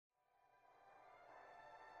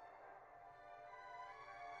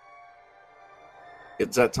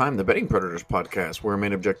It's that time, the Betting Predators podcast, where our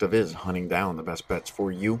main objective is hunting down the best bets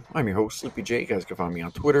for you. I'm your host, Sleepy J. You guys can find me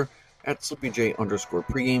on Twitter at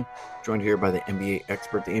SleepyJ_pregame. Joined here by the NBA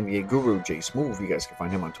expert, the NBA guru, Jay Smooth. You guys can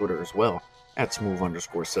find him on Twitter as well at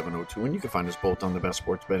Smooth_702. And you can find us both on the best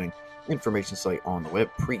sports betting information site on the web,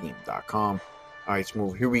 pregame.com. All right,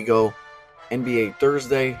 Smooth, here we go. NBA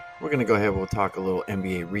Thursday. We're going to go ahead. We'll talk a little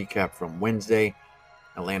NBA recap from Wednesday.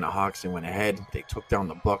 Atlanta Hawks, they went ahead. They took down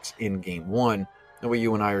the Bucks in game one. And what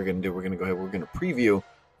you and I are going to do, we're going to go ahead. We're going to preview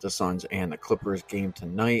the Suns and the Clippers game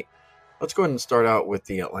tonight. Let's go ahead and start out with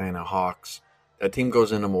the Atlanta Hawks. That team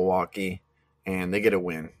goes into Milwaukee, and they get a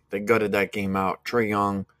win. They gutted that game out. Trae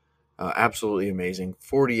Young, absolutely amazing.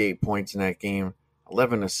 48 points in that game,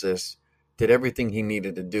 11 assists. Did everything he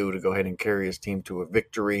needed to do to go ahead and carry his team to a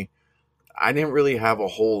victory. I didn't really have a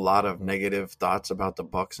whole lot of negative thoughts about the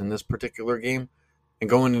Bucks in this particular game. And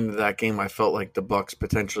going into that game, I felt like the Bucks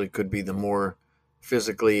potentially could be the more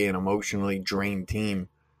physically and emotionally drained team,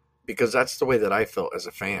 because that's the way that I felt as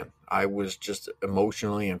a fan. I was just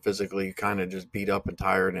emotionally and physically kind of just beat up and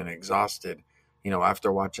tired and exhausted,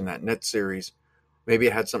 after watching that Nets series. Maybe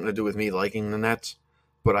it had something to do with me liking the Nets,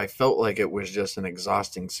 but I felt like it was just an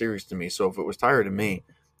exhausting series to me. So if it was tired of me,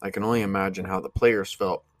 I can only imagine how the players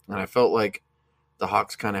felt. And I felt like the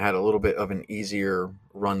Hawks kind of had a little bit of an easier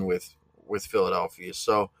run with Philadelphia.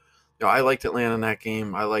 So, I liked Atlanta in that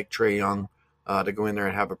game. I liked Trae Young to go in there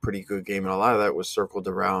and have a pretty good game. And a lot of that was circled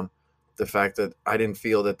around the fact that I didn't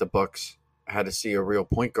feel that the Bucks had to see a real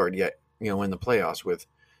point guard yet, in the playoffs with,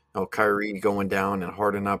 Kyrie going down and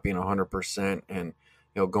Harden not being 100% and,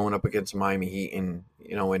 going up against Miami Heat in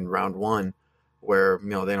round one where,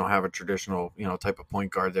 they don't have a traditional, type of point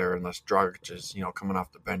guard there unless Dragic is, coming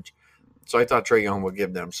off the bench. So I thought Trae Young would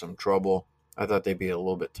give them some trouble. I thought they'd be a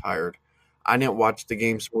little bit tired. I didn't watch the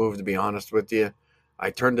game, Smooth, to be honest with you. I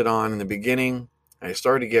turned it on in the beginning. I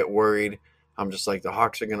started to get worried. I'm just like, the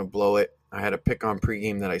Hawks are going to blow it. I had a pick on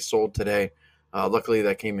pregame that I sold today. Luckily,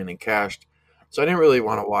 that came in and cashed. So I didn't really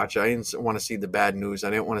want to watch it. I didn't want to see the bad news. I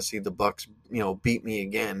didn't want to see the Bucks, beat me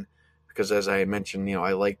again. Because as I had mentioned,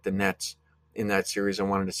 I liked the Nets in that series. I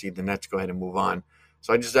wanted to see the Nets go ahead and move on.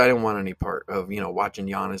 So I didn't want any part of, watching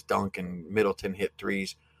Giannis dunk and Middleton hit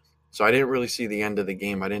threes. So I didn't really see the end of the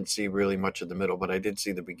game. I didn't see really much of the middle, but I did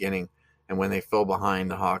see the beginning. And when they fell behind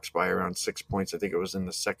the Hawks by around 6 points, I think it was in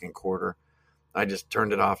the second quarter, I just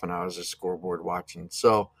turned it off and I was just scoreboard watching.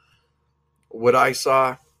 So what I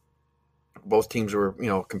saw, both teams were,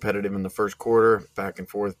 competitive in the first quarter, back and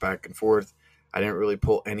forth, back and forth. I didn't really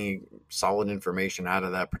pull any solid information out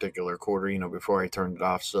of that particular quarter, before I turned it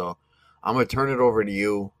off. So I'm going to turn it over to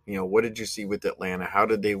you. What did you see with Atlanta? How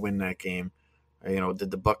did they win that game? Did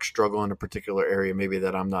the Bucks struggle in a particular area maybe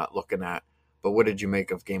that I'm not looking at? But what did you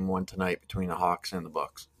make of game one tonight between the Hawks and the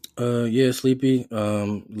Bucks? Yeah, Sleepy.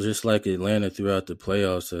 Just like Atlanta throughout the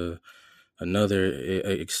playoffs, another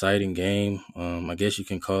exciting game. I guess you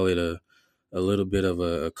can call it a little bit of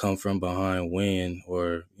a come from behind win,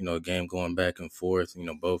 or a game going back and forth.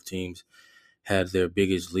 Both teams had their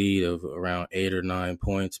biggest lead of around 8 or 9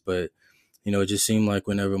 points, but it just seemed like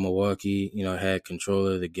whenever Milwaukee had control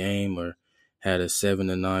of the game or had a 7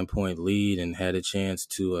 to 9 point lead and had a chance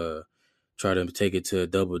to try to take it to a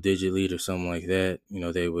double-digit lead or something like that,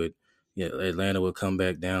 they would, Atlanta would come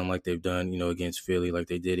back down like they've done, against Philly, like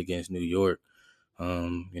they did against New York.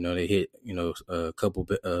 They hit, a couple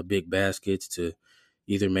big baskets to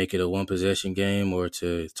either make it a one-possession game or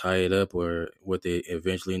to tie it up, or what they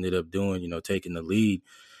eventually ended up doing, taking the lead.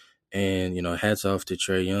 And, hats off to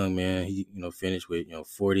Trae Young, man. He, finished with,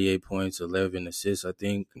 48 points, 11 assists. I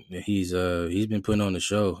think he's been putting on the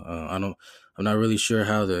show. I'm not really sure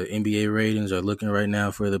how the NBA ratings are looking right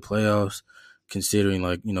now for the playoffs, considering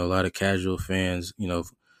a lot of casual fans,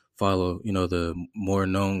 follow, the more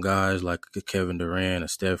known guys like Kevin Durant, or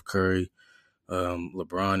Steph Curry,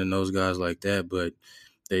 LeBron, and those guys like that. But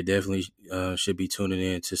they definitely should be tuning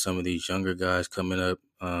in to some of these younger guys coming up,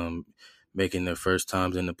 making their first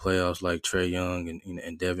times in the playoffs, like Trae Young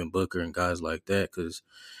and Devin Booker and guys like that, because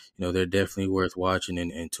they're definitely worth watching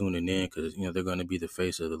and tuning in, because they're going to be the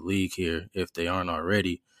face of the league here if they aren't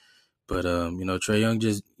already. But Trae Young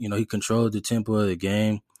just he controlled the tempo of the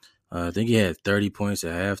game. I think he had 30 points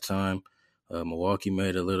at halftime. Milwaukee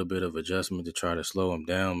made a little bit of adjustment to try to slow him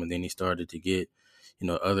down, and then he started to get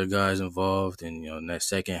other guys involved, and in that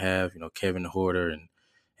second half, Kevin Huerter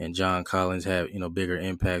and John Collins had bigger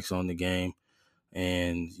impacts on the game,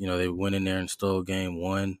 and they went in there and stole game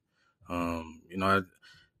one.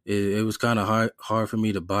 It was kind of hard for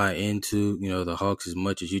me to buy into the Hawks as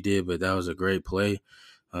much as you did, but that was a great play,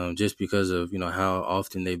 just because of how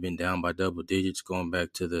often they've been down by double digits going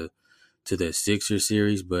back to the to that Sixers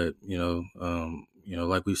series, but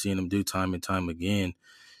like we've seen them do time and time again,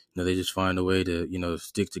 they just find a way to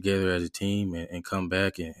stick together as a team and come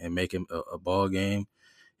back and make it a ball game.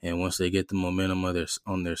 And once they get the momentum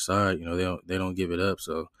on their side, they don't give it up.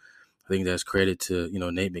 So I think that's credit to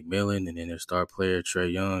Nate McMillan and then their star player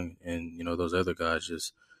Trae Young and those other guys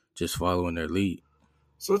just following their lead.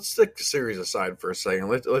 So let's stick the series aside for a second.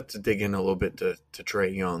 Let's dig in a little bit to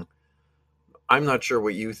Trae Young. I'm not sure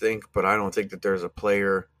what you think, but I don't think that there's a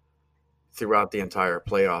player throughout the entire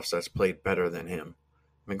playoffs that's played better than him.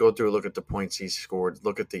 I mean, go through, look at the points he's scored,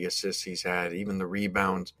 look at the assists he's had, even the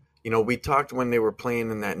rebounds. We talked when they were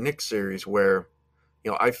playing in that Knicks series where,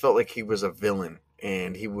 I felt like he was a villain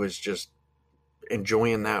and he was just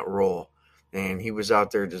enjoying that role. And he was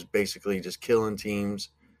out there just basically just killing teams,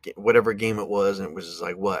 whatever game it was. And it was just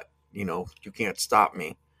like, what? You can't stop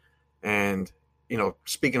me. And,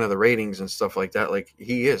 speaking of the ratings and stuff like that, like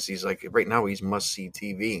he's like, right now he's must-see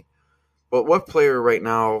TV. But what player right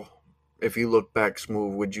now, if you look back,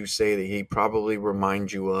 Smooth, would you say that he probably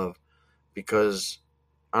reminds you of? Because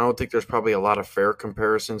I don't think there's probably a lot of fair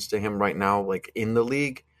comparisons to him right now, like in the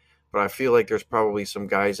league. But I feel like there's probably some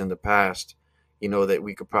guys in the past, that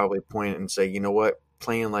we could probably point and say, you know what,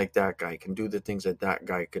 playing like that guy can do the things that that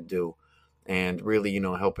guy could do, and really,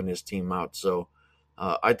 helping his team out. So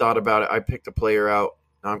I thought about it. I picked a player out.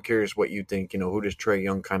 I'm curious what you think. Who does Trae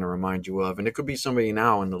Young kind of remind you of? And it could be somebody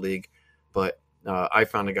now in the league, but I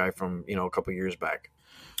found a guy from a couple years back.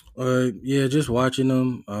 Yeah, just watching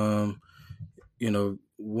him.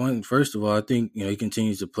 First of all, I think he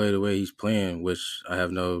continues to play the way he's playing, which I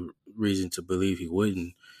have no reason to believe he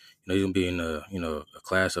wouldn't. He's gonna be in a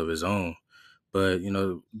class of his own. But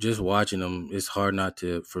just watching him, it's hard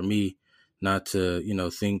for me not to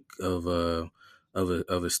think of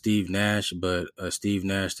a Steve Nash, but a Steve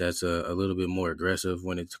Nash that's a little bit more aggressive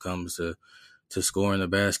when it comes to scoring the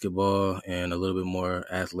basketball and a little bit more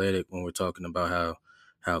athletic when we're talking about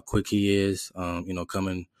how quick he is,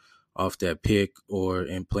 coming off that pick or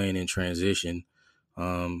in playing in transition.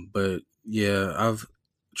 But yeah,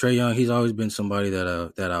 Trae Young, he's always been somebody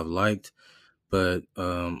that I've liked, but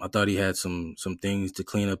I thought he had some things to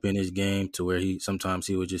clean up in his game to where sometimes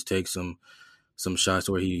he would just take some shots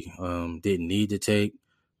where he didn't need to take.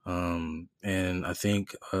 And I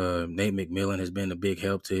think Nate McMillan has been a big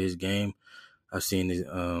help to his game. I've seen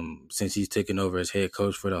since he's taken over as head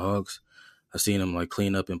coach for the Hawks, I've seen him like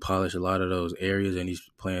clean up and polish a lot of those areas, and he's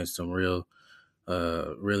playing some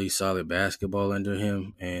really solid basketball under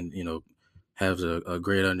him, and has a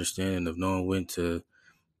great understanding of knowing when to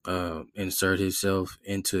insert himself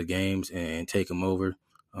into games and take them over,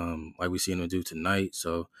 like we seen him do tonight.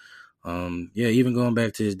 So, even going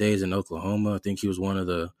back to his days in Oklahoma, I think he was one of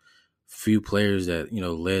the few players that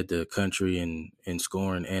led the country in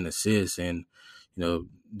scoring and assists, and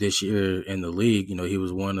this year in the league, he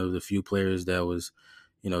was one of the few players that was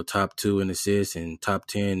top 2 in assists and top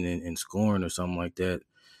 10 in scoring or something like that.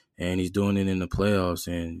 And he's doing it in the playoffs,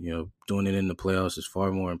 and doing it in the playoffs is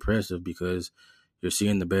far more impressive because you're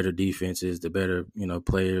seeing the better defenses, the better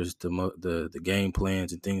players, the game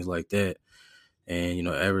plans and things like that. And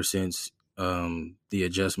ever since the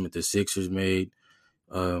adjustment the Sixers made,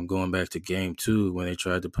 going back to game 2 when they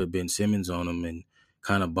tried to put Ben Simmons on him and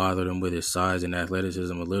kind of bothered him with his size and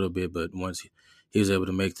athleticism a little bit, but once he was able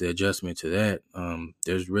to make the adjustment to that,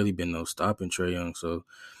 there's really been no stopping Trae Young. So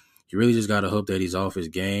you really just got to hope that he's off his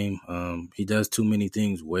game. He does too many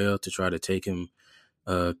things well to try to take him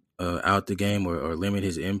out the game or limit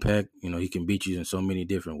his impact. He can beat you in so many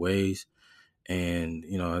different ways, and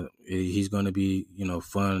he's going to be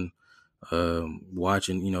fun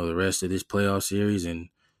watching the rest of this playoff series and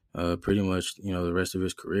pretty much the rest of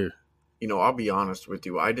his career. I'll be honest with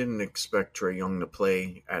you. I didn't expect Trae Young to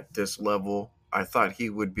play at this level. I thought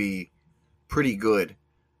he would be pretty good,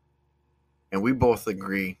 and we both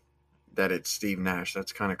agree that it's Steve Nash.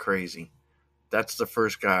 That's kind of crazy. That's the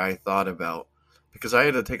first guy I thought about because I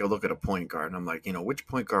had to take a look at a point guard, and I'm like, which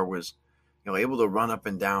point guard was, able to run up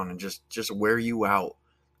and down and just wear you out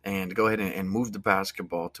and go ahead and move the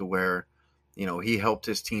basketball to where, he helped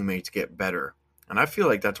his teammates get better. And I feel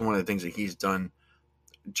like that's one of the things that he's done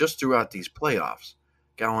just throughout these playoffs.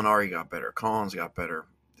 Gallinari got better. Collins got better.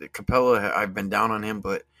 Capella, I've been down on him,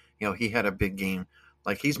 but, he had a big game.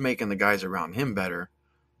 Like, he's making the guys around him better,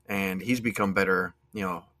 and he's become better,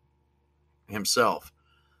 himself.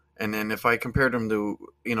 And then if I compared him to,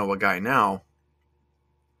 a guy now,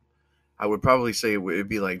 I would probably say it would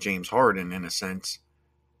be like James Harden in a sense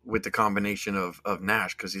with the combination of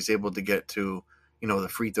Nash because he's able to get to, the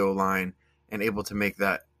free throw line and able to make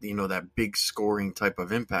that, that big scoring type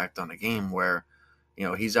of impact on a game where,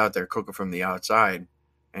 he's out there cooking from the outside,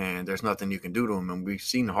 and there's nothing you can do to him. And we've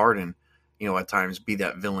seen Harden, at times be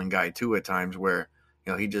that villain guy too. At times where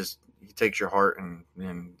he takes your heart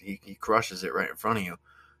and he crushes it right in front of you.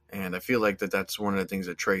 And I feel like that's one of the things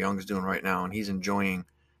that Trae Young's doing right now, and he's enjoying,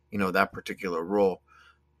 that particular role.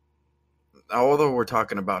 Although we're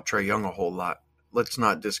talking about Trae Young a whole lot, let's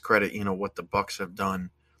not discredit, what the Bucks have done,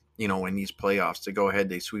 in these playoffs. To go ahead,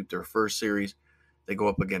 they sweep their first series, they go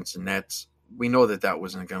up against the Nets. We know that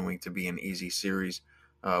wasn't going to be an easy series.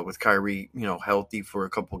 With Kyrie, healthy for a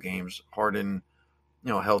couple games, Harden,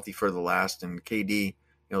 healthy for the last, and KD,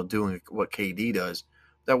 doing what KD does.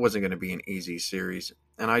 That wasn't going to be an easy series.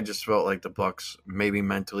 And I just felt like the Bucks, maybe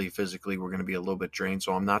mentally, physically, were going to be a little bit drained.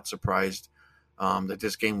 So I'm not surprised that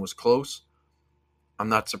this game was close. I'm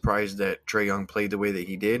not surprised that Trae Young played the way that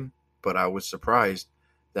he did, but I was surprised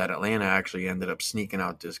that Atlanta actually ended up sneaking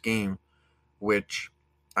out this game, which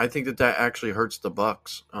I think that actually hurts the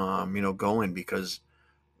Bucks, going, because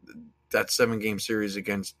that 7-game series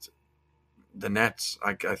against the Nets,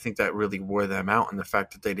 I think that really wore them out, and the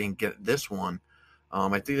fact that they didn't get this one,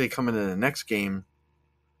 I think they come into the next game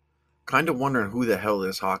kind of wondering who the hell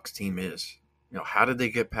this Hawks team is. How did they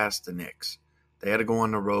get past the Knicks? They had to go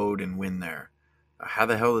on the road and win there. How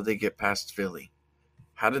the hell did they get past Philly?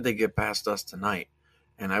 How did they get past us tonight?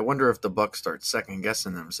 And I wonder if the Bucks start second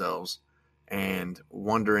guessing themselves and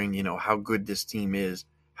wondering, how good this team is.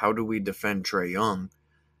 How do we defend Trae Young?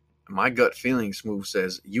 My gut feeling, Smooth,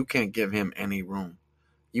 says you can't give him any room.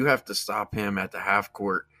 You have to stop him at the half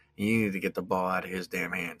court, and you need to get the ball out of his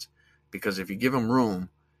damn hands. Because if you give him room,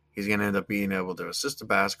 he's going to end up being able to assist the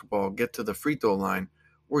basketball, get to the free throw line,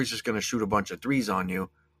 or he's just going to shoot a bunch of threes on you,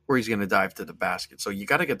 or he's going to dive to the basket. So you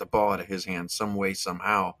got to get the ball out of his hands some way,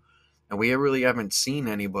 somehow. And we really haven't seen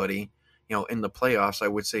anybody, in the playoffs. I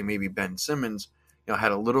would say maybe Ben Simmons,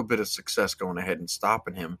 had a little bit of success going ahead and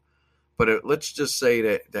stopping him. But let's just say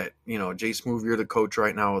that Jay Smooth, you're the coach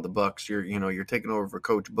right now of the Bucks. You're taking over for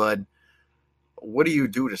Coach Bud. What do you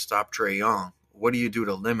do to stop Trae Young? What do you do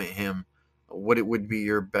to limit him? What it would be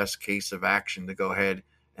your best case of action to go ahead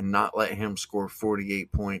and not let him score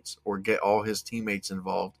 48 points or get all his teammates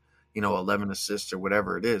involved, 11 assists or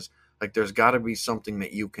whatever it is. Like, there's got to be something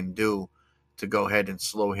that you can do to go ahead and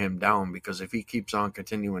slow him down, because if he keeps on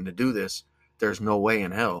continuing to do this, there's no way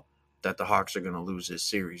in hell that the Hawks are going to lose this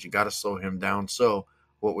series. You got to slow him down. So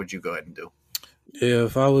what would you go ahead and do? Yeah,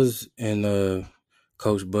 if I was in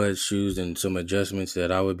Coach Bud's shoes, and some adjustments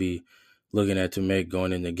that I would be looking at to make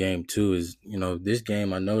going into game 2 is, this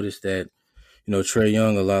game I noticed that, Trae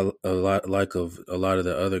Young, a lot like of a lot of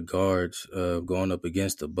the other guards going up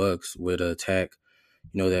against the Bucks would attack,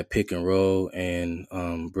 that pick and roll, and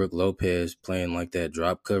Brook Lopez playing like that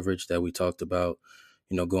drop coverage that we talked about,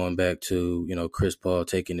 going back to, Chris Paul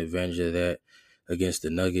taking advantage of that against the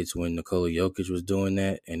Nuggets when Nikola Jokic was doing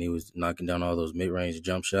that, and he was knocking down all those mid-range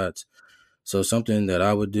jump shots. So something that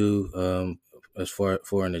I would do as far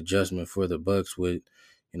for an adjustment for the Bucks would,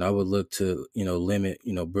 I would look to, limit,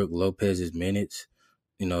 Brook Lopez's minutes,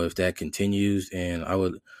 if that continues, and I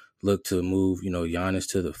would look to move, Giannis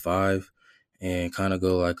to the 5 and kind of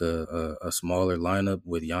go like a smaller lineup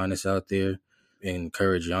with Giannis out there, and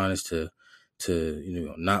encourage Giannis to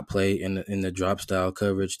not play in the drop style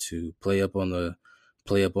coverage, to play up on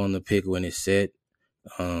the pick when it's set,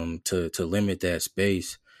 to limit that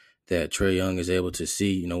space that Trae Young is able to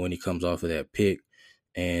see, when he comes off of that pick,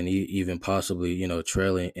 and even possibly,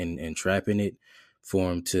 trailing and trapping it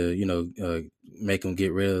for him to, make him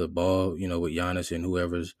get rid of the ball, with Giannis and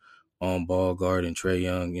whoever's on ball guard and Trae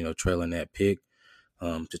Young, trailing that pick,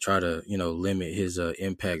 to try to, limit his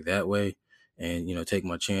impact that way, and, take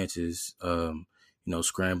my chances,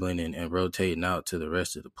 scrambling and rotating out to the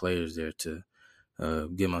rest of the players there to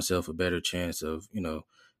give myself a better chance of,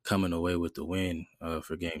 coming away with the win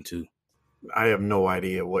for game 2. I have no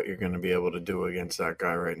idea what you're going to be able to do against that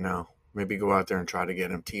guy right now. Maybe go out there and try to get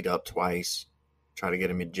him teed up twice, try to get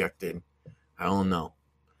him ejected. I don't know.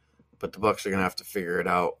 But the Bucks are going to have to figure it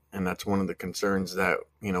out, and that's one of the concerns that,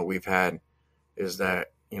 we've had, is that,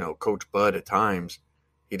 Coach Bud at times,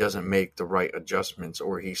 he doesn't make the right adjustments,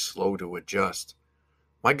 or he's slow to adjust.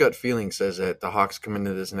 My gut feeling says that the Hawks come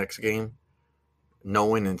into this next game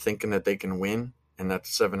knowing and thinking that they can win, and that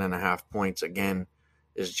 7.5 points, again,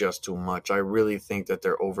 is just too much. I really think that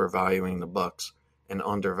they're overvaluing the Bucks and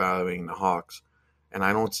undervaluing the Hawks. And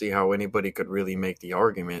I don't see how anybody could really make the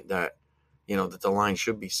argument that, that the line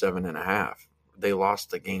should be 7.5. They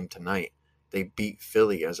lost the game tonight. They beat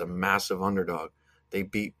Philly as a massive underdog. They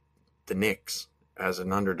beat the Knicks as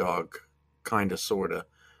an underdog, kind of, sort of.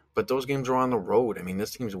 But those games are on the road. I mean,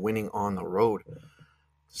 this team's winning on the road.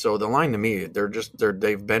 So the line to me,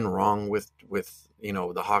 they've been wrong with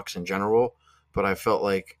the Hawks in general, but I felt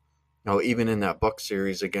like even in that Bucks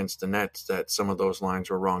series against the Nets, that some of those lines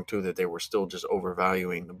were wrong too. That they were still just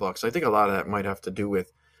overvaluing the Bucks. I think a lot of that might have to do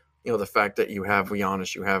with the fact that you have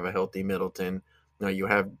Giannis, you have a healthy Middleton, you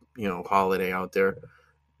have Holiday out there.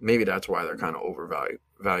 Maybe that's why they're kind of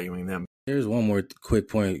overvaluing them. There's one more quick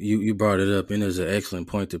point. You brought it up, and it's an excellent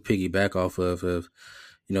point to piggyback off of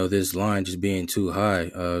this line just being too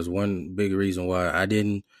high. Is one big reason why I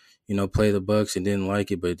didn't, play the Bucks and didn't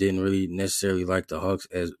like it, but didn't really necessarily like the Hawks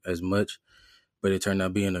as much. But it turned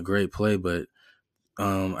out being a great play. But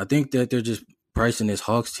I think that they're just pricing this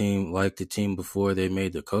Hawks team like the team before they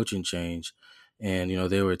made the coaching change. And,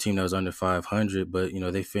 they were a team that was under 500, but,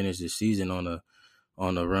 they finished the season on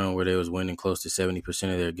a run where they was winning close to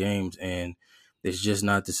 70% of their games. And it's just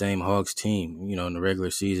not the same Hawks team. In the regular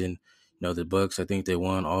season, the Bucks, I think they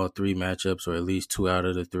won all three matchups, or at least two out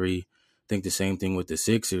of the three. I think the same thing with the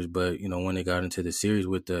Sixers, but, when they got into the series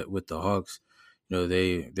with the Hawks,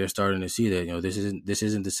 they're starting to see that, this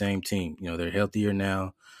isn't the same team. They're healthier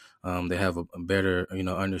now. They have a better,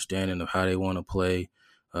 understanding of how they want to play.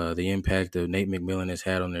 The impact that Nate McMillan has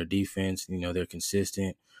had on their defense, they're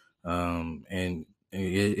consistent. And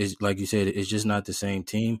it's like you said, it's just not the same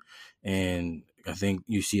team. And I think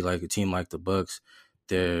you see like a team like the Bucks,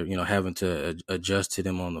 they're, having to adjust to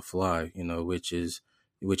them on the fly, which is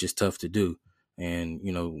tough to do. And,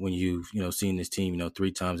 when you've, seen this team,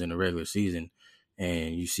 three times in the regular season,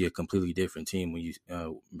 and you see a completely different team when you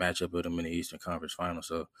match up with them in the Eastern Conference Final.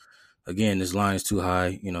 So again, this line is too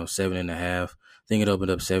high, 7.5. I think it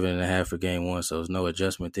opened up 7.5 for game one. So there's no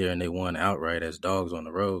adjustment there, and they won outright as dogs on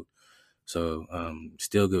the road. So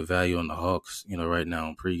still good value on the Hawks, right now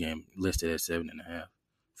on pregame, listed at 7.5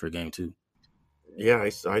 for game two. Yeah,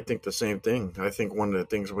 I think the same thing. I think one of the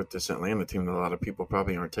things with this Atlanta team that a lot of people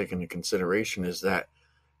probably aren't taking into consideration is that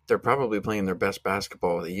they're probably playing their best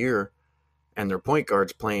basketball of the year, and their point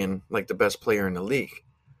guard's playing like the best player in the league.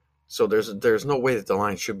 So there's no way that the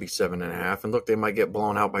line should be 7.5. And look, they might get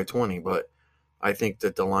blown out by 20, but I think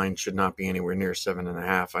that the line should not be anywhere near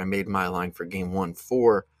 7.5. I made my line for game 1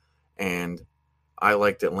 4, and I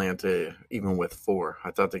liked Atlanta even with 4.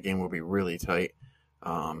 I thought the game would be really tight.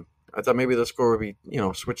 I thought maybe the score would be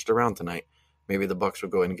switched around tonight. Maybe the Bucks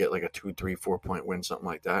would go in and get like a 2, 3, 4 point win, something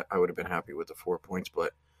like that. I would have been happy with the 4 points,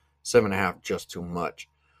 but 7.5 just too much.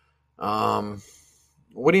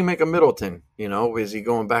 What do you make of Middleton? Is he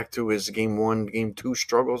going back to his game 1, game 2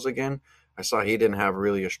 struggles again? I saw he didn't have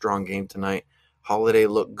really a strong game tonight. Holiday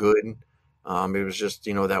looked good. It was just,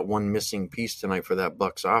 that one missing piece tonight for that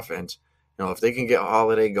Bucks offense. If they can get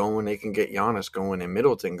Holiday going, they can get Giannis going and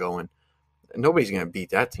Middleton going. Nobody's going to beat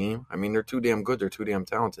that team. I mean, they're too damn good. They're too damn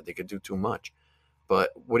talented. They could do too much. But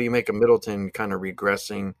what do you make of Middleton kind of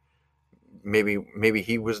regressing? Maybe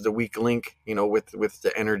he was the weak link, with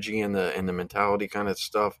the energy and the mentality kind of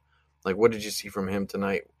stuff. Like, what did you see from him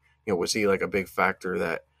tonight? Was he like a big factor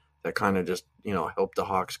that kind of just helped the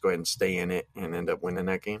Hawks go ahead and stay in it and end up winning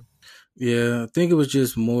that game? Yeah, I think it was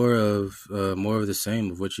just more of the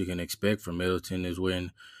same of what you can expect from Middleton. Is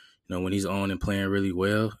when when he's on and playing really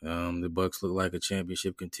well, the Bucks look like a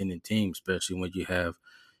championship contending team, especially when you have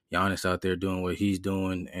Giannis out there doing what he's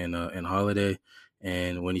doing and Holiday.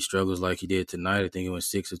 And when he struggles like he did tonight, I think it went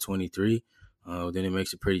 6 of 23. Then it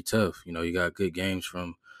makes it pretty tough. You got good games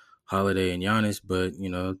from Holiday and Giannis, but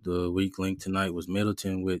the weak link tonight was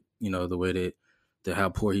Middleton with the way that how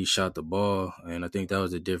poor he shot the ball, and I think that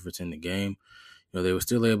was the difference in the game. They were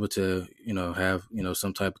still able to have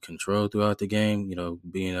some type of control throughout the game.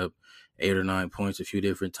 Being up 8 or 9 points a few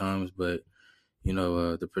different times, but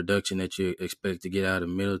the production that you expect to get out of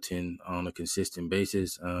Middleton on a consistent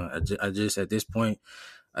basis. I just at this point,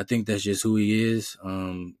 I think that's just who he is.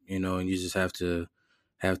 And you just have to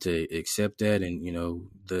accept that. And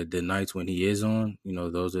the nights when he is on,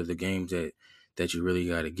 those are the games that you really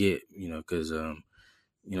got to get. Because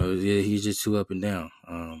he's just too up and down.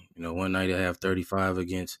 One night he'll have 35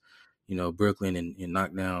 against Brooklyn and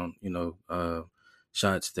knock down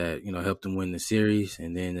shots that helped them win the series,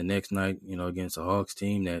 and then the next night against a Hawks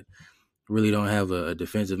team that really don't have a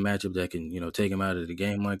defensive matchup that can take him out of the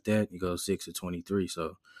game like that, he goes 6 of 23.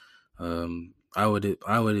 So I would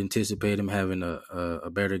anticipate him having a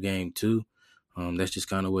better game too. That's just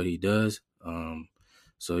kind of what he does.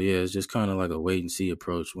 So yeah, it's just kind of like a wait and see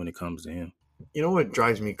approach when it comes to him. You know what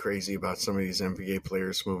drives me crazy about some of these NBA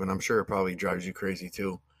players, Smooth, and I'm sure it probably drives you crazy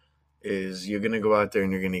too, is you're going to go out there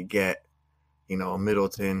and you're going to get a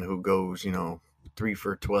Middleton who goes, 3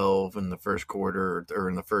 for 12 in the first quarter or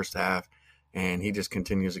in the first half, and he just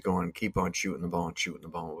continues to go and keep on shooting the ball and shooting the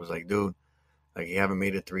ball. It was like, dude, Like, you haven't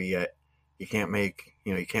made a three yet. You can't make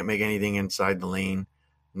anything inside the lane.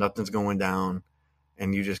 Nothing's going down,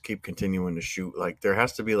 and you just keep continuing to shoot. Like, there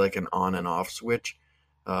has to be like an on and off switch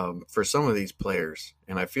for some of these players,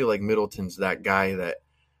 and I feel like Middleton's that guy that,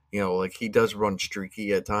 like, he does run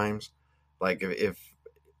streaky at times. Like, if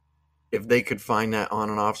they could find that on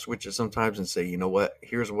and off switches sometimes and say, you know what,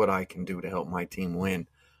 here's what I can do to help my team win.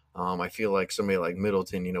 I feel like somebody like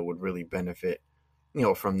Middleton, would really benefit,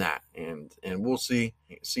 from that. And we'll see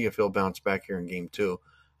if he'll bounce back here in game two.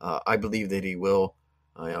 I believe that he will.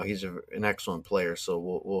 He's an excellent player,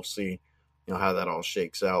 so we'll see, how that all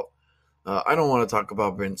shakes out. I don't want to talk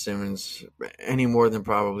about Ben Simmons any more than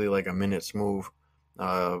probably like a minute's move.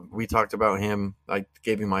 We talked about him. I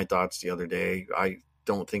gave you my thoughts the other day. I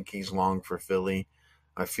don't think he's long for Philly.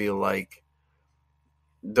 I feel like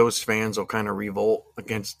those fans will kind of revolt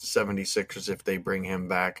against the 76ers if they bring him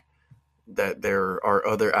back. That there are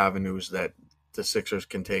other avenues that the Sixers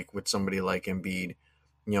can take with somebody like Embiid,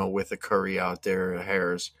 with a Curry out there, a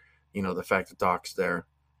Harris, the fact that Doc's there.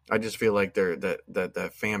 I just feel like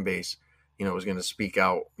that fan base, is going to speak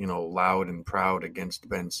out, loud and proud against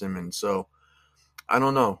Ben Simmons. So I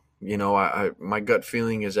don't know. My gut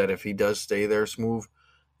feeling is that if he does stay there smooth,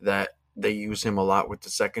 that they use him a lot with the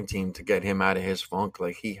second team to get him out of his funk.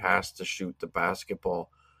 Like, he has to shoot the basketball.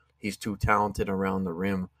 He's too talented around the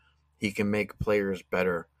rim. He can make players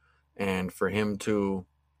better. And for him to,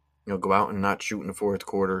 go out and not shoot in the fourth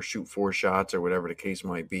quarter, shoot 4 shots or whatever the case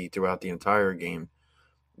might be throughout the entire game,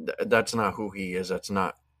 that's not who he is. That's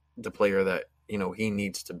not the player that, he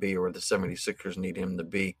needs to be, or the 76ers need him to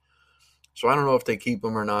be. So I don't know if they keep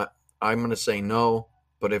him or not. I'm going to say no,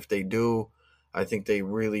 but if they do, I think they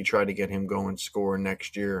really try to get him going score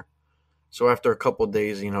next year. So after a couple of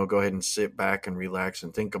days, go ahead and sit back and relax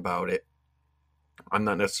and think about it. I'm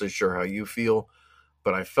not necessarily sure how you feel,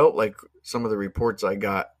 but I felt like some of the reports I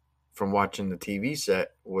got from watching the TV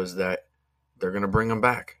set was that they're going to bring him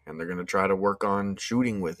back and they're going to try to work on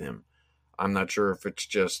shooting with him. I'm not sure if it's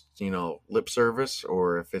just, lip service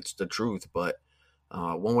or if it's the truth, but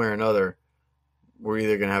one way or another, we're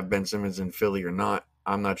either going to have Ben Simmons in Philly or not.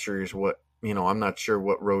 I'm not sure I'm not sure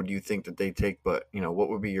what road you think that they take, but, what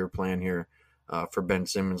would be your plan here for Ben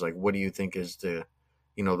Simmons? Like, what do you think is the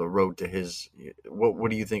road to his, what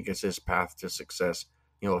do you think is his path to success,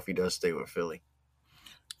 if he does stay with Philly?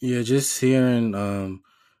 Yeah, just hearing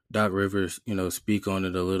Doc Rivers, speak on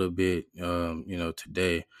it a little bit,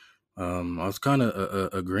 today. I was kind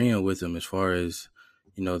of agreeing with him as far as,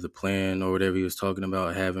 the plan or whatever he was talking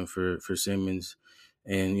about having for Simmons.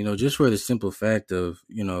 And, just for the simple fact of,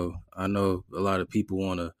 I know a lot of people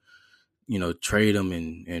want to, trade him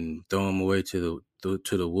and throw him away to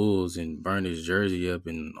the Wolves and burn his jersey up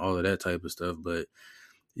and all of that type of stuff. But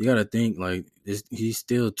you got to think, like, he's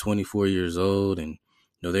still 24 years old, and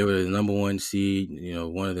they were the number 1 seed,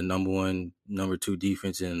 one of the number 2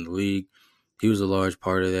 defense in the league. He was a large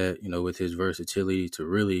part of that, with his versatility to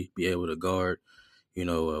really be able to guard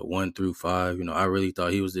 1 through 5. I really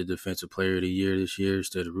thought he was the defensive player of the year this year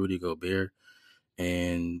instead of Rudy Gobert.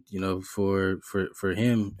 And for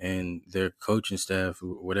him and their coaching staff,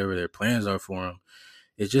 whatever their plans are for him,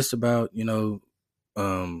 it's just about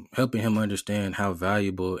helping him understand how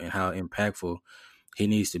valuable and how impactful he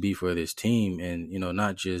needs to be for this team. And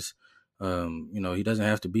not just he doesn't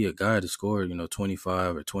have to be a guy to score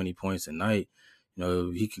 25 or 20 points a night.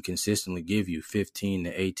 He can consistently give you 15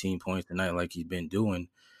 to 18 points a night like he's been doing.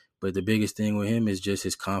 But the biggest thing with him is just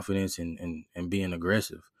his confidence and being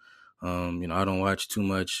aggressive. I don't watch too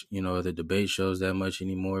much, the debate shows that much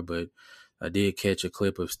anymore, but I did catch a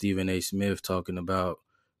clip of Stephen A. Smith talking about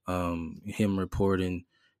him reporting,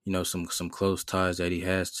 some close ties that he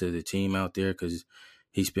has to the team out there, because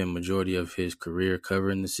he spent majority of his career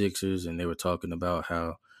covering the Sixers, and they were talking about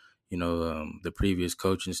how, the previous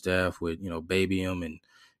coaching staff would, baby him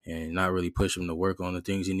and not really push him to work on the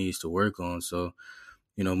things he needs to work on. So,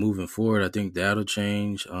 moving forward, I think that'll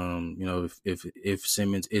change. If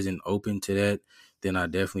Simmons isn't open to that, then I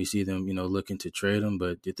definitely see them, looking to trade him.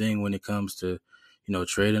 But the thing when it comes to,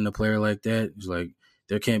 trading a player like that is, like,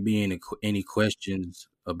 there can't be any questions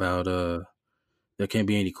about losing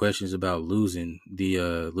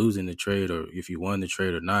the trade, or if you won the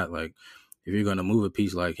trade or not. Like, if you're gonna move a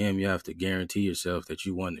piece like him, you have to guarantee yourself that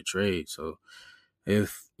you won the trade. So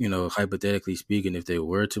if, hypothetically speaking, if they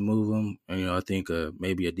were to move him, I think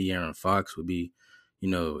maybe a De'Aaron Fox would be,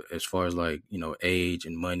 as far as, like, age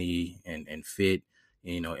and money and fit,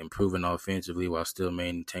 improving offensively while still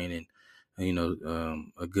maintaining,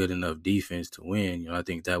 a good enough defense to win. I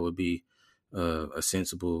think that would be a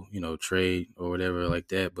sensible, trade or whatever like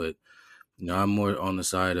that. But, I'm more on the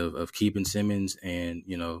side of keeping Simmons and,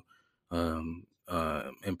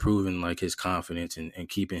 improving like his confidence and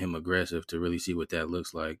keeping him aggressive to really see what that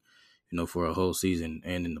looks like, for a whole season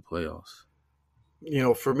and in the playoffs.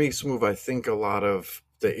 For me, Smooth, I think a lot of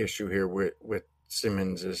the issue here with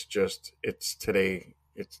Simmons is just it's today,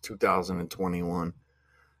 it's 2021.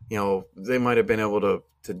 They might have been able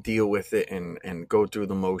to deal with it and go through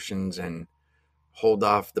the motions and hold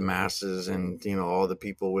off the masses and, all the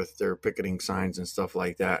people with their picketing signs and stuff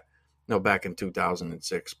like that, back in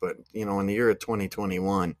 2006. But, in the year of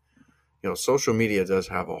 2021, social media does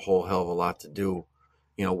have a whole hell of a lot to do,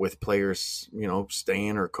 with players,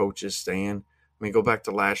 staying or coaches staying. I mean, go back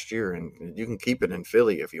to last year, and you can keep it in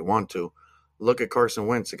Philly if you want to. Look at Carson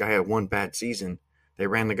Wentz. The guy had one bad season. They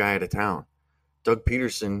ran the guy out of town. Doug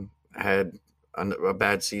Peterson had a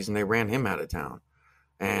bad season. They ran him out of town.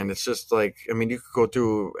 And it's just like, I mean, you could go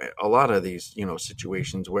through a lot of these,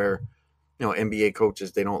 situations where, NBA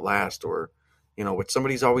coaches, they don't last, or, with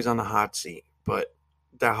somebody's always on the hot seat. But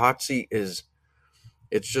that hot seat it's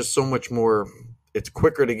just so much more, it's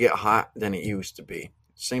quicker to get hot than it used to be.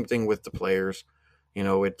 Same thing with the players.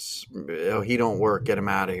 It's, he don't work, get him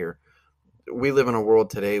out of here. We live in a world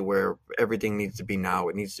today where everything needs to be now.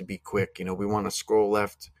 It needs to be quick. We want to scroll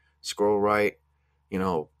left, scroll right,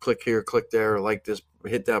 click here, click there, like this,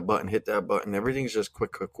 hit that button. Everything's just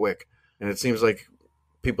quick, quick, quick. And it seems like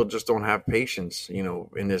people just don't have patience,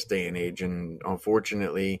 in this day and age. And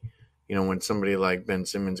unfortunately, when somebody like Ben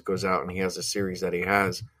Simmons goes out and he has a series that he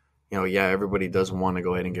has, everybody does want to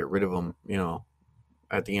go ahead and get rid of him,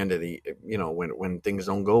 at the end of the, when things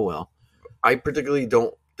don't go well. I particularly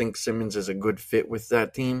don't think Simmons is a good fit with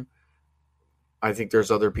that team. I think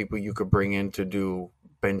there's other people you could bring in to do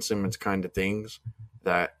Ben Simmons kind of things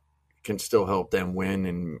that can still help them win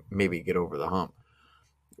and maybe get over the hump.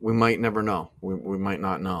 We might never know. We might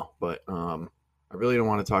not know. But I really don't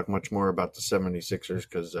want to talk much more about the 76ers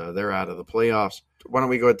because they're out of the playoffs. Why don't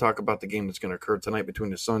we go ahead and talk about the game that's going to occur tonight between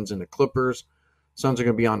the Suns and the Clippers. Suns are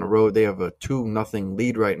going to be on the road. They have a 2-0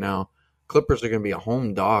 lead right now. Clippers are going to be a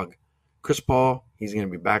home dog. Chris Paul, he's going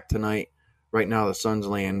to be back tonight. Right now, the Suns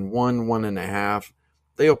laying 1.5.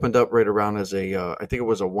 They opened up right around as I think it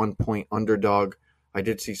was a 1-point underdog. I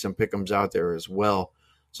did see some pick'ems out there as well.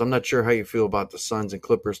 So I'm not sure how you feel about the Suns and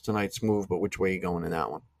Clippers tonight's move, but which way are you going in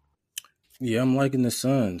that one? Yeah, I'm liking the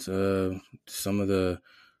Suns. We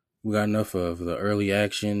got enough of the early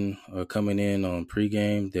action coming in on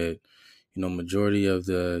pregame that, majority of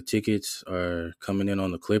the tickets are coming in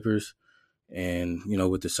on the Clippers. And,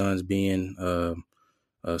 with the Suns being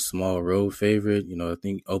a small road favorite, I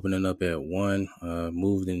think opening up at 1,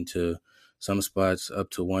 moved into some spots up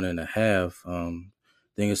to 1.5.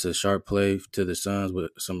 I think it's a sharp play to the Suns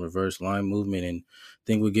with some reverse line movement, and I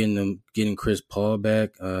think we're getting Chris Paul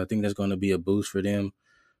back. I think that's going to be a boost for them.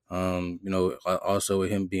 Also with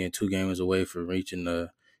him being 2 games away from reaching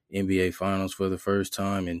the NBA Finals for the first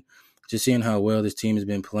time, and just seeing how well this team has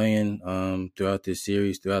been playing throughout this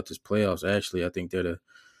series, throughout this playoffs. Actually, I think they're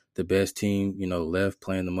the best team, left,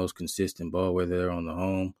 playing the most consistent ball, whether they're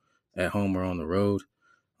at home or on the road.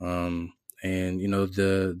 And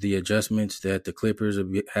the adjustments that the Clippers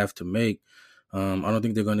have to make, I don't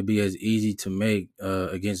think they're going to be as easy to make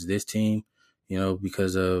against this team,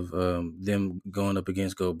 because of them going up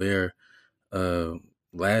against Gobert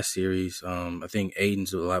last series. I think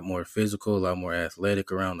Aiden's a lot more physical, a lot more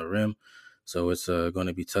athletic around the rim, so it's going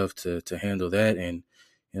to be tough to handle that. And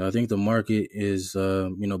I think the market is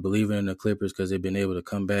believing in the Clippers because they've been able to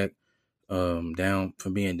come back down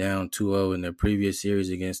from being down 2-0 in their previous series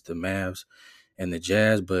against the Mavs and the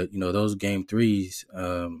Jazz. But, those game threes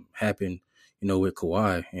happened, with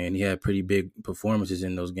Kawhi, and he had pretty big performances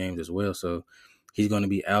in those games as well. So he's going to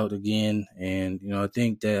be out again. And, I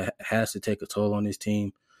think that has to take a toll on this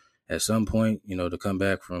team at some point, to come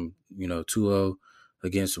back from, 2-0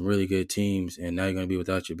 against some really good teams. And now you're going to be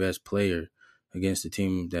without your best player against the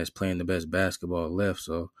team that's playing the best basketball left.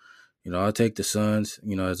 So, I'll take the Suns,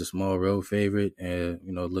 as a small road favorite and,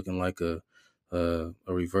 looking like a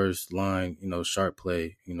reverse line, sharp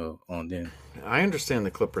play, on them. I understand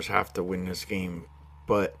the Clippers have to win this game,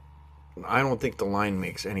 but I don't think the line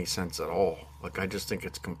makes any sense at all. Like, I just think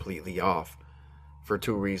it's completely off for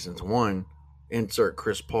 2 reasons. 1, insert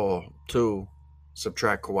Chris Paul. 2,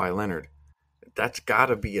 subtract Kawhi Leonard. That's got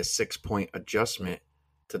to be a 6-point adjustment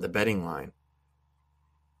to the betting line.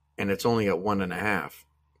 And it's only at 1.5.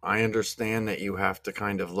 I understand that you have to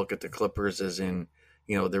kind of look at the Clippers as in,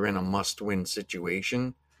 they're in a must-win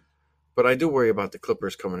situation. But I do worry about the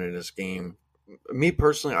Clippers coming into this game. Me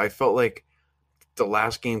personally, I felt like the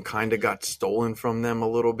last game kind of got stolen from them a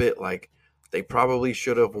little bit. Like, They probably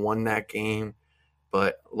should have won that game.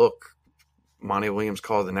 But look, Monty Williams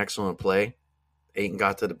called an excellent play. Ayton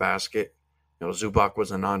got to the basket. Zubac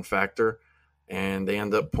was a non-factor, and they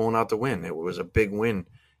ended up pulling out the win. It was a big win,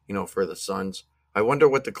 for the Suns. I wonder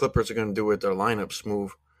what the Clippers are going to do with their lineups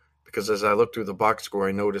move, because as I looked through the box score,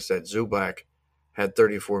 I noticed that Zubac had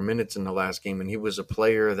 34 minutes in the last game, and he was a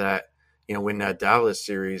player that, in that Dallas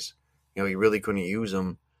series, you really couldn't use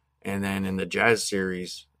him. And then in the Jazz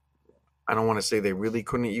series, I don't want to say they really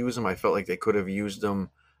couldn't use him. I felt like they could have used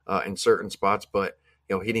him in certain spots, but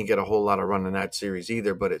he didn't get a whole lot of run in that series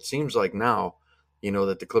either. But it seems like now,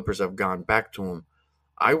 that the Clippers have gone back to him.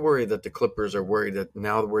 I worry that the Clippers are worried that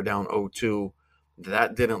now that we're down 0-2,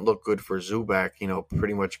 that didn't look good for Zubac,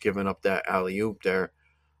 pretty much giving up that alley-oop there.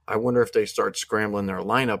 I wonder if they start scrambling their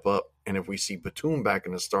lineup up, and if we see Batum back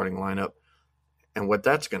in the starting lineup, and what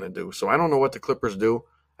that's going to do. So I don't know what the Clippers do.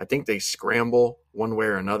 I think they scramble one way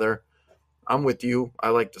or another. I'm with you. I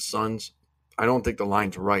like the Suns. I don't think the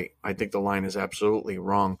line's right. I think the line is absolutely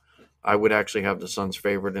wrong. I would actually have the Suns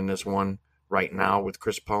favored in this one right now with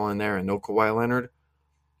Chris Paul in there and no Kawhi Leonard.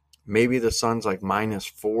 Maybe the Suns like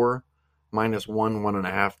 -4, -1,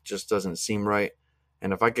 1.5 just doesn't seem right.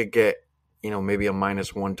 And if I could get, maybe a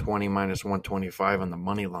 -120, -125 on the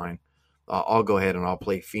money line, I'll go ahead and I'll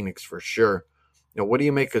play Phoenix for sure. What do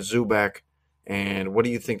you make of Zubac, and what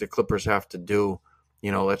do you think the Clippers have to do?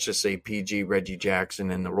 Let's just say PG, Reggie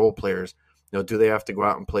Jackson, and the role players. Do they have to go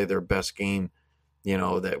out and play their best game,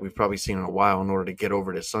 that we've probably seen in a while in order to get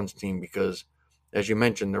over the Suns team? Because, as you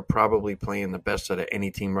mentioned, they're probably playing the best out of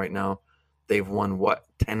any team right now. They've won,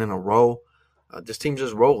 10 in a row? This team's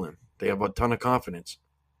just rolling. They have a ton of confidence.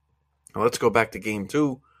 Now, let's go back to game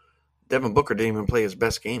 2. Devin Booker didn't even play his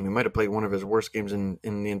best game. He might have played one of his worst games in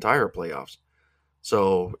the entire playoffs.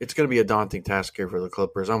 So it's going to be a daunting task here for the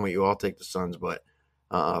Clippers. I'm with you. I'll take the Suns, but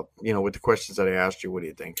with the questions that I asked you, what do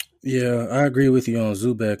you think? Yeah, I agree with you on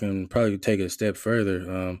Zubac, and probably take it a step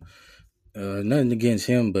further. Nothing against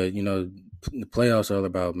him, but the playoffs are all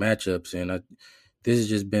about matchups, and this has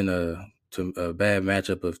just been a bad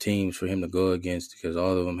matchup of teams for him to go against, because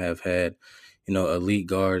all of them have had elite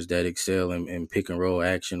guards that excel in pick and roll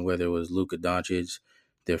action, whether it was Luka Doncic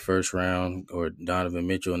their first round or Donovan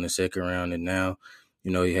Mitchell in the second round, and now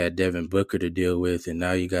you had Devin Booker to deal with, and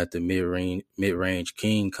now you got the mid-range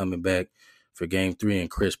king coming back for game 3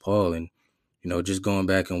 and Chris Paul. And just going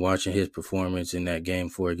back and watching his performance in that game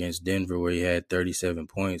 4 against Denver, where he had 37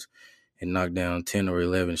 points and knocked down 10 or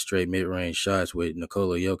 11 straight mid-range shots with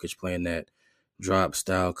Nikola Jokic playing that drop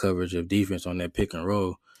style coverage of defense on that pick and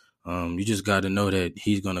roll. You just got to know that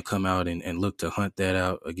he's going to come out and look to hunt that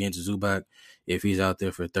out against Zubac if he's out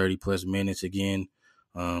there for 30-plus minutes again.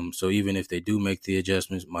 So even if they do make the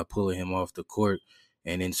adjustments by pulling him off the court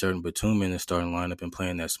and inserting Batum in the starting lineup and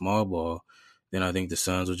playing that small ball, then I think the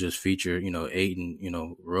Suns will just feature, Ayton,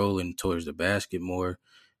 rolling towards the basket more,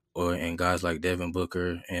 and guys like Devin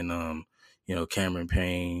Booker and, Cameron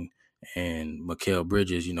Payne and Mikal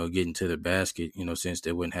Bridges, getting to the basket, since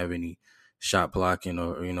they wouldn't have any shot blocking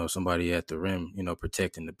or, somebody at the rim,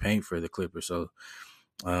 protecting the paint for the Clippers. So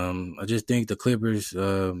I just think the Clippers,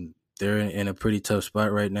 they're in a pretty tough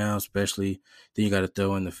spot right now, especially then you got to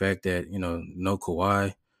throw in the fact that, no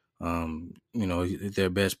Kawhi, their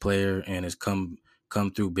best player, and it's come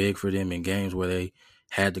through big for them in games where they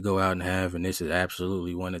had to go out and have, and this is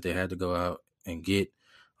absolutely one that they had to go out and get,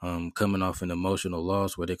 coming off an emotional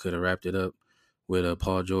loss where they could have wrapped it up with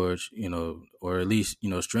Paul George, or at least,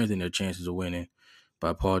 strengthen their chances of winning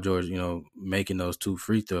by Paul George, making those 2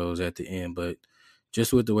 free throws at the end. But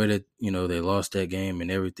just with the way that, they lost that game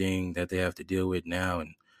and everything that they have to deal with now,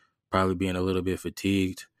 and probably being a little bit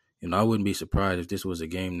fatigued, I wouldn't be surprised if this was a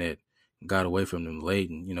game that got away from them late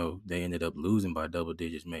and, they ended up losing by double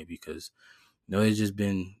digits maybe, because, it's just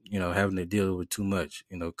been, having to deal with too much,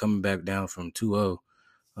 coming back down from 2-0,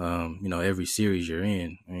 every series you're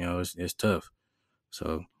in, it's tough.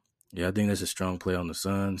 So, yeah, I think that's a strong play on the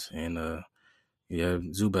Suns. And, yeah,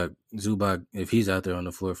 Zubac, if he's out there on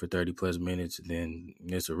the floor for 30-plus minutes, then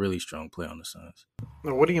it's a really strong play on the Suns.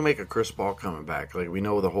 Now, what do you make of Chris Paul coming back? Like, we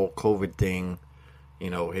know the whole COVID thing, he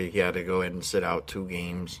had to go ahead and sit out 2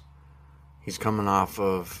 games. He's coming off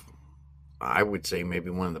of, I would say, maybe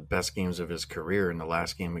one of the best games of his career in the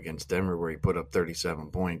last game against Denver, where he put up 37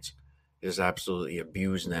 points. Just absolutely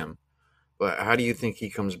abused them. But how do you think he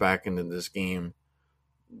comes back into this game?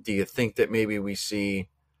 Do you think that maybe we see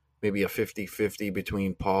maybe a 50-50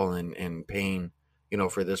 between Paul and Payne,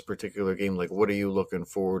 for this particular game? Like, what are you looking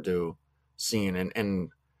forward to seeing? And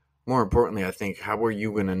more importantly, I think, how are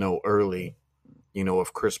you going to know early,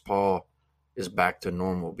 if Chris Paul is back to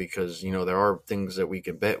normal, because there are things that we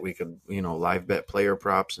could bet. We could live bet player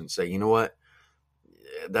props and say, you know what,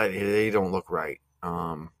 that they don't look right.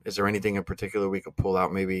 Is there anything in particular we could pull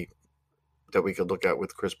out, maybe that we could look at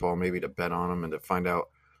with Chris Paul, maybe to bet on him and to find out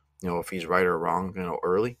if he's right or wrong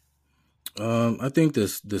early? I think the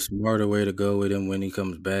smarter way to go with him when he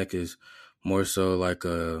comes back is more so like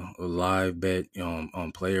a live bet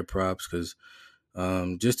on player props, because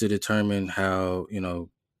just to determine how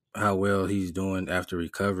well he's doing after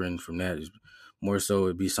recovering from that is more so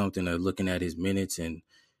it'd be something of looking at his minutes and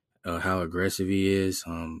how aggressive he is.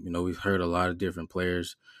 We've heard a lot of different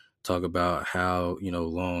players talk about how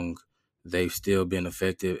long they've still been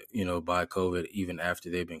affected by COVID even after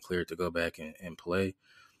they've been cleared to go back and play.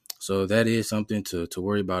 So that is something to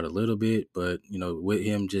worry about a little bit, but with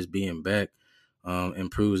him just being back,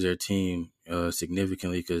 improves their team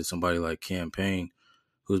significantly, because somebody like Cam Payne,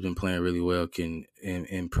 who's been playing really well, can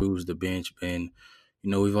improves the bench. And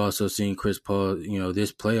we've also seen Chris Paul,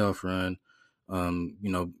 this playoff run,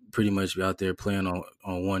 pretty much out there playing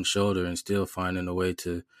on one shoulder and still finding a way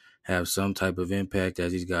to have some type of impact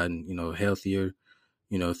as he's gotten healthier,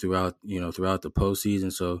 throughout the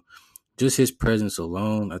postseason. So just his presence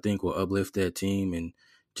alone, I think, will uplift that team, and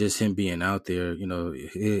just him being out there,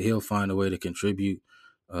 he'll find a way to contribute,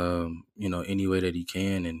 any way that he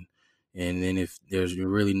can, and then if there's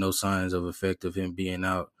really no signs of effect of him being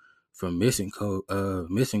out from missing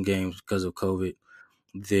games because of COVID,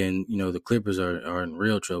 then the Clippers are in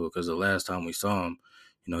real trouble, because the last time we saw him,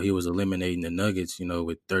 he was eliminating the Nuggets,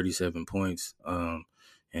 with 37 points,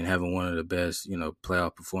 and having one of the best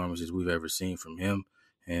playoff performances we've ever seen from him,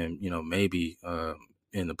 and maybe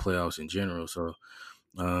in the playoffs in general. So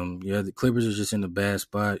the Clippers are just in a bad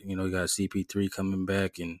spot. You got CP3 coming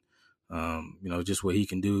back, and just what he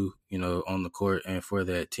can do on the court and for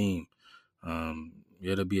that team.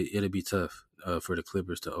 It'll be tough for the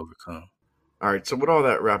Clippers to overcome. All right, so with all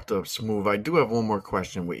that wrapped up smooth, I do have one more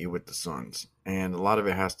question with you with the Suns, and a lot of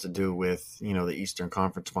it has to do with the Eastern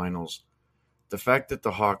Conference Finals. The fact that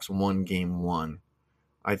the Hawks won Game 1,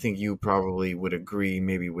 I think you probably would agree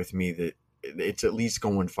maybe with me that it's at least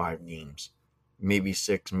going 5 games, maybe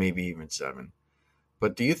 6, maybe even 7.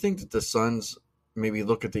 But do you think that the Suns maybe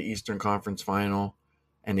look at the Eastern Conference Final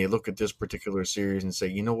and they look at this particular series and say,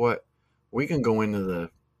 you know what, we can go into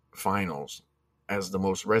the finals as the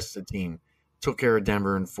most rested team? Took care of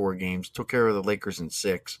Denver in 4 games, took care of the Lakers in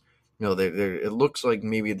 6. It looks like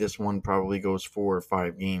maybe this one probably goes 4 or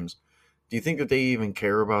 5 games. Do you think that they even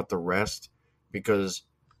care about the rest? Because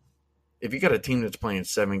if you got a team that's playing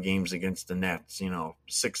 7 games against the Nets,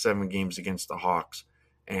 6, 7 games against the Hawks,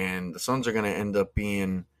 and the Suns are going to end up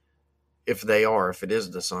being, if it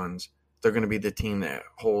is the Suns, they're going to be the team that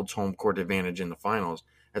holds home court advantage in the finals.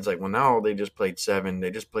 It's like, well, now they just played 7,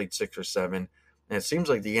 they just played 6 or 7, and it seems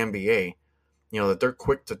like the NBA, that they're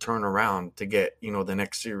quick to turn around to get, the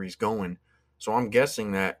next series going. So I'm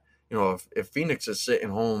guessing that, if Phoenix is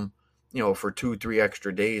sitting home, for 2-3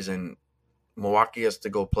 extra days, and Milwaukee has to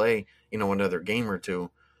go play, another game or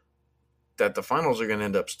two, that the finals are going to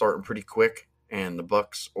end up starting pretty quick, and the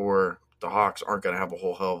Bucks or the Hawks aren't going to have a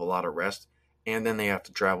whole hell of a lot of rest, and then they have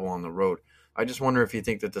to travel on the road. I just wonder if you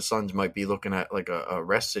think that the Suns might be looking at like a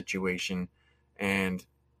rest situation, and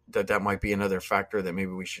that might be another factor that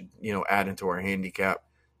maybe we should, add into our handicap,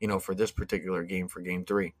 for this particular game, for Game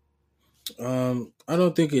 3. I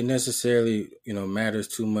don't think it necessarily, matters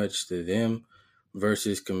too much to them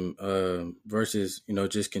versus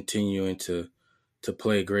just continuing to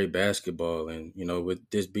play great basketball. And, with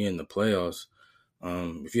this being the playoffs,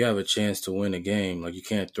 if you have a chance to win a game, like, you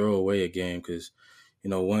can't throw away a game, because,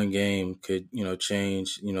 one game could,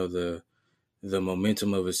 change, the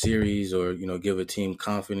momentum of a series, or give a team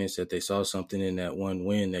confidence that they saw something in that one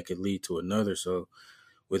win that could lead to another. So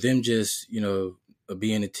with them just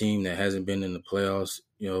being a team that hasn't been in the playoffs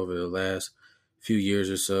over the last few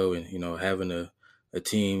years or so, and having a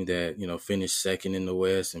team that finished second in the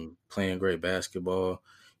West and playing great basketball,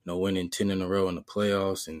 winning 10 in a row in the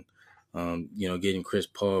playoffs, and getting Chris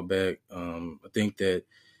Paul back, I think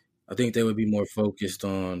they would be more focused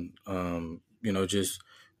on just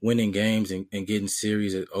winning games and getting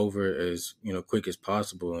series over as quick as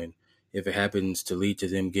possible. And if it happens to lead to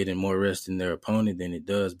them getting more rest than their opponent, then it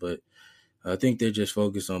does. But I think they're just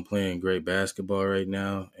focused on playing great basketball right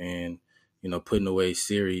now, and putting away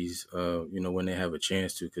series when they have a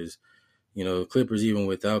chance to. Because Clippers, even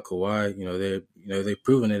without Kawhi, they've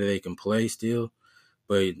proven that they can play still.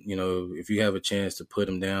 But if you have a chance to put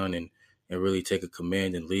them down and really take a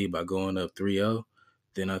command and lead by going up 3-0,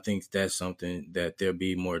 then I think that's something that they'll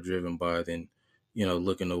be more driven by than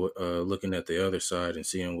looking at the other side and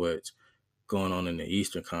seeing what going on in the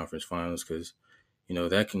Eastern Conference Finals, because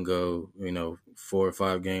that can go 4 or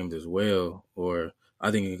 5 games as well, or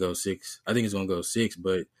I think it can go 6. I think it's going to go 6,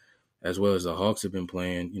 but as well as the Hawks have been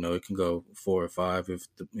playing, it can go 4 or 5 if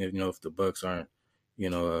the Bucks aren't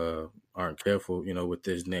careful, with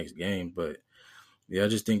this next game. But yeah, I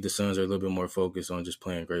just think the Suns are a little bit more focused on just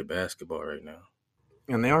playing great basketball right now.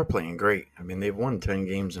 And they are playing great. I mean, they've won 10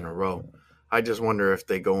 games in a row. I just wonder if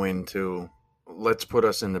they go into, let's put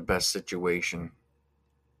us in the best situation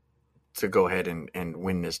to go ahead and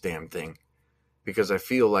win this damn thing. Because I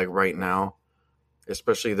feel like right now,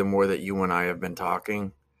 especially the more that you and I have been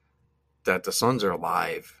talking, that the Suns are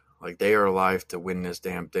alive. Like, they are alive to win this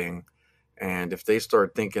damn thing. And if they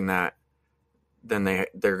start thinking that, then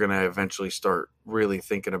they're going to eventually start really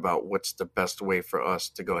thinking about what's the best way for us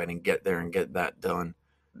to go ahead and get there and get that done,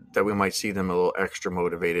 that we might see them a little extra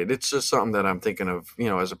motivated. It's just something that I'm thinking of,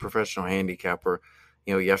 as a professional handicapper.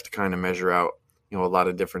 You have to kind of measure out, a lot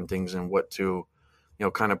of different things and what to,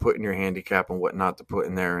 kind of put in your handicap and what not to put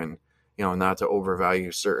in there, and, not to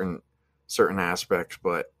overvalue certain aspects.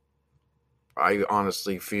 But I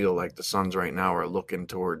honestly feel like the Suns right now are looking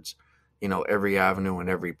towards, every avenue and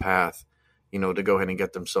every path, to go ahead and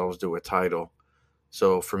get themselves to a title.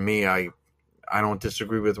 So for me, I don't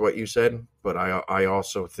disagree with what you said, but I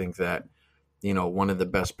also think that, one of the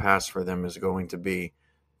best paths for them is going to be,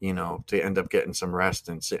 to end up getting some rest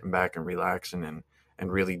and sitting back and relaxing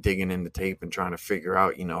and really digging in the tape and trying to figure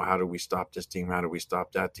out, how do we stop this team? How do we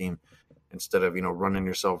stop that team? Instead of, running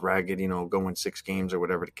yourself ragged, going 6 games or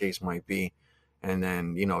whatever the case might be. And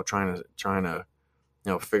then, trying to,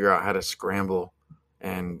 figure out how to scramble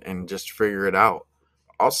and just figure it out.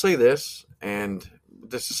 I'll say this, and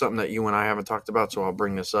this is something that you and I haven't talked about, so I'll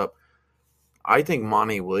bring this up. I think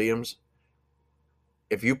Monty Williams,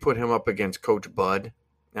 if you put him up against Coach Bud,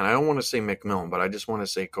 and I don't want to say McMillan, but I just want to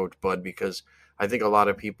say Coach Bud, because I think a lot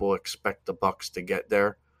of people expect the Bucks to get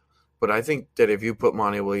there. But I think that if you put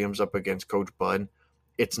Monty Williams up against Coach Bud,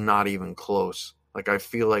 it's not even close. Like, I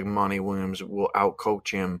feel like Monty Williams will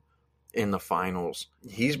outcoach him in the finals.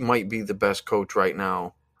 He might be the best coach right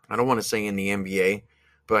now. I don't want to say in the NBA,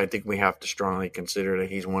 but I think we have to strongly consider that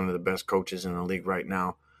he's one of the best coaches in the league right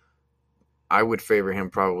now. I would favor him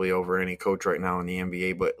probably over any coach right now in the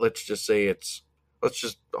NBA, but let's just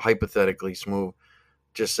hypothetically smooth,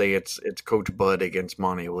 just say it's Coach Bud against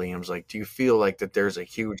Monty Williams. Like, do you feel like that there's a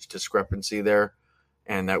huge discrepancy there,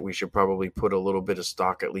 and that we should probably put a little bit of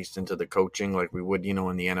stock at least into the coaching like we would, in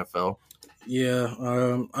the NFL? Yeah,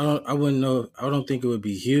 I wouldn't know. I don't think it would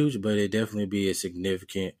be huge, but it'd definitely be a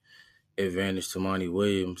significant advantage to Monty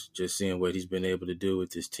Williams, just seeing what he's been able to do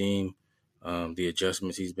with his team, the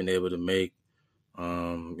adjustments he's been able to make.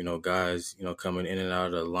 Guys, coming in and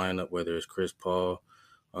out of the lineup, whether it's Chris Paul,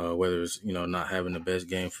 whether it's, not having the best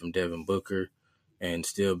game from Devin Booker and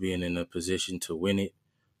still being in a position to win it.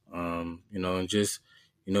 And just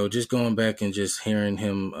going back and just hearing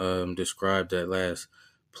him describe that last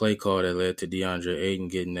play call that led to DeAndre Ayton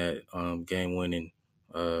getting that game-winning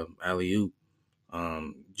alley-oop.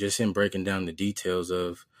 Just him breaking down the details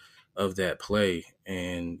of that play,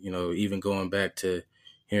 and even going back to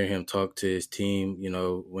hearing him talk to his team,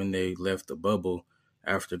 when they left the bubble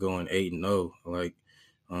after going 8-0, like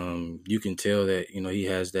you can tell that he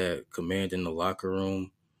has that command in the locker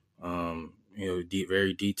room.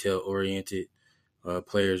 Very detail oriented.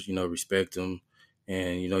 Players respect him,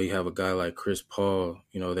 and you have a guy like Chris Paul,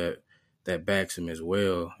 that backs him as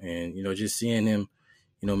well, and just seeing him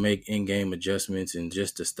make in-game adjustments and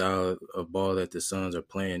just the style of ball that the Suns are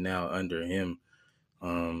playing now under him.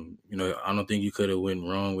 I don't think you could have went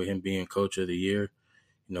wrong with him being Coach of the Year.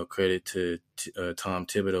 Credit to Tom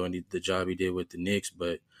Thibodeau and the job he did with the Knicks.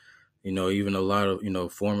 But, even a lot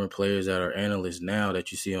of, former players that are analysts now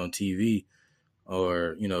that you see on TV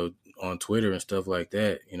or, on Twitter and stuff like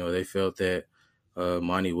that, they felt that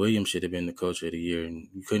Monty Williams should have been the Coach of the Year. And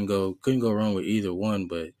you couldn't go wrong with either one.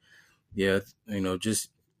 But, yeah, just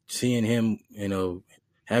seeing him,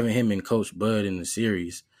 having him and Coach Bud in the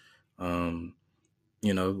series, one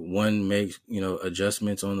makes,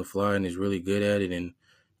 adjustments on the fly and is really good at it. And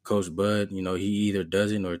Coach Bud, he either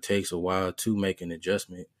doesn't or it takes a while to make an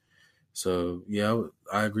adjustment. So, yeah,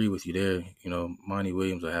 I agree with you there. Monty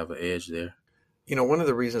Williams will have an edge there. One of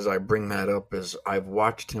the reasons I bring that up is I've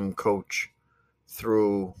watched him coach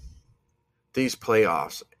through these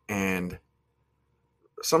playoffs, and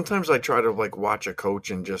sometimes I try to watch a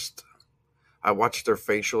coach and I watch their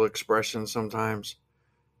facial expressions sometimes.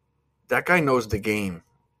 That guy knows the game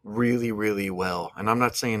really, really well. And I'm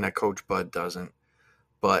not saying that Coach Bud doesn't,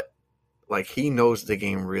 but he knows the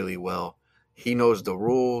game really well. He knows the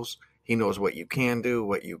rules. He knows what you can do,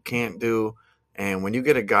 what you can't do. And when you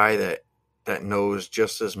get a guy that knows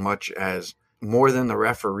just as much as more than the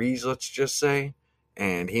referees, let's just say,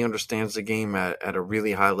 and he understands the game at a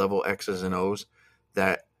really high level, X's and O's,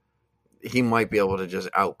 that he might be able to just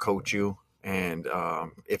out coach you. And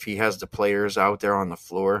if he has the players out there on the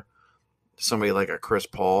floor, somebody like a Chris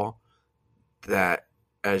Paul that,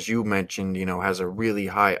 as you mentioned, has a really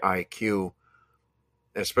high IQ,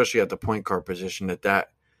 especially at the point guard position, that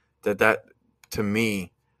to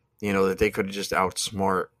me, that they could just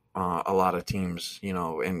outsmart a lot of teams,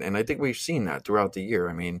 and I think we've seen that throughout the year.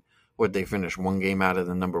 I mean, would they finish one game out of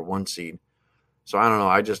the number one seed? So I don't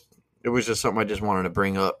know. It was just something I just wanted to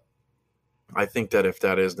bring up. I think that if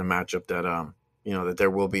that is the matchup, that that there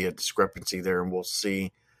will be a discrepancy there, and we'll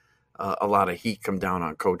see a lot of heat come down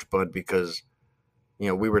on Coach Bud, because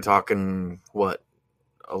we were talking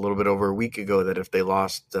a little bit over a week ago that if they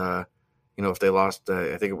lost, I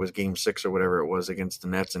think it was Game 6 or whatever it was against the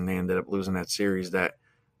Nets, and they ended up losing that series, that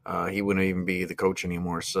he wouldn't even be the coach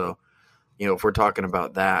anymore. So, if we're talking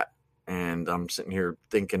about that, and I'm sitting here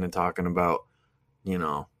thinking and talking about,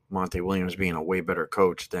 Monty Williams being a way better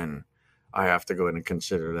coach, then I have to go ahead and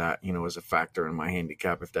consider that, as a factor in my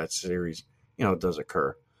handicap if that series, does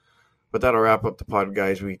occur. But that'll wrap up the pod,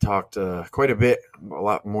 guys. We talked quite a bit, a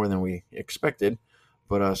lot more than we expected,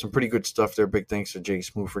 but some pretty good stuff there. Big thanks to Jay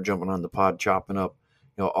Smooth for jumping on the pod, chopping up,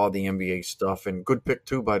 all the NBA stuff, and good pick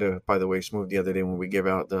too, by the way, Smooth, the other day when we gave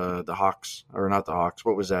out the Hawks, or not the Hawks.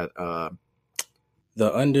 What was that?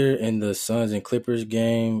 The under in the Suns and Clippers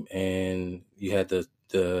game, and you had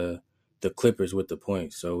the Clippers with the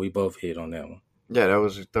points. So we both hit on that one. Yeah,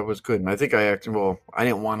 that was good. And I think I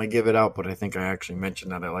didn't want to give it out, but I think I actually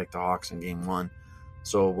mentioned that I like the Hawks in Game 1.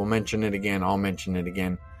 So we'll mention it again. I'll mention it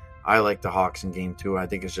again. I like the Hawks in Game 2. I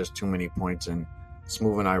think it's just too many points. And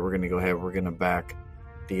Smooth and I, we're going to go ahead. We're going to back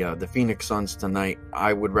the Phoenix Suns tonight.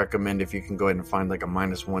 I would recommend, if you can go ahead and find like a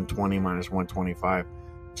 -120, -125,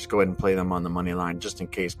 just go ahead and play them on the money line just in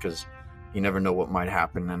case, because you never know what might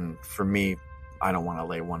happen. And for me, I don't want to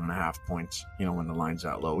lay 1.5 points, when the line's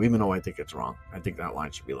that low, even though I think it's wrong. I think that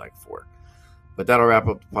line should be like 4. But that'll wrap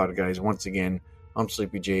up the pod, guys. Once again, I'm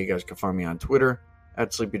Sleepy J. You guys can find me on Twitter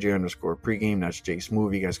at SleepyJ_pregame. That's Jay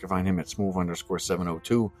Smooth. You guys can find him at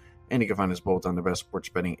Smooth_702. And you can find us both on the best sports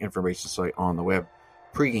betting information site on the web,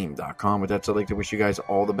 pregame.com. With that, I'd like to wish you guys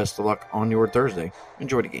all the best of luck on your Thursday.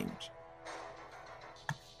 Enjoy the games.